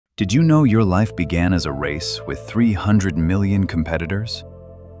Did you know your life began as a race with 300 million competitors?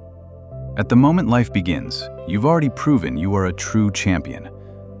 At the moment life begins, you've already proven you are a true champion.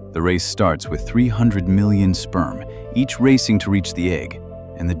 The race starts with 300 million sperm, each racing to reach the egg,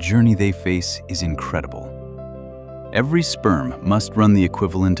 and the journey they face is incredible. Every sperm must run the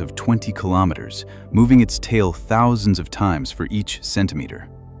equivalent of 20 kilometers, moving its tail thousands of times for each centimeter.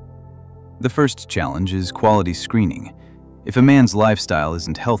 The first challenge is quality screening. If a man's lifestyle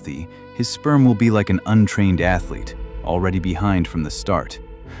isn't healthy, his sperm will be like an untrained athlete, already behind from the start.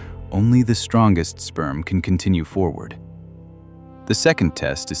 Only the strongest sperm can continue forward. The second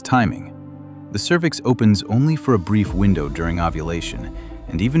test is timing. The cervix opens only for a brief window during ovulation,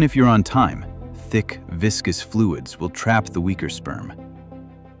 and even if you're on time, thick, viscous fluids will trap the weaker sperm.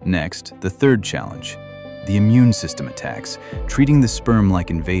 Next, the third challenge. The immune system attacks, treating the sperm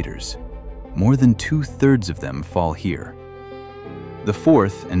like invaders. More than 2/3 of them fall here. The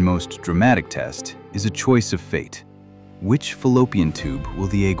fourth and most dramatic test is a choice of fate. Which fallopian tube will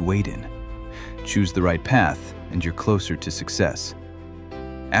the egg wait in? Choose the right path and you're closer to success.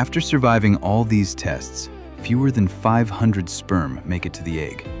 After surviving all these tests, fewer than 500 sperm make it to the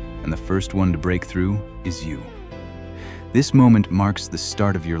egg, and the first one to break through is you. This moment marks the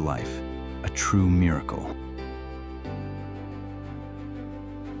start of your life, a true miracle.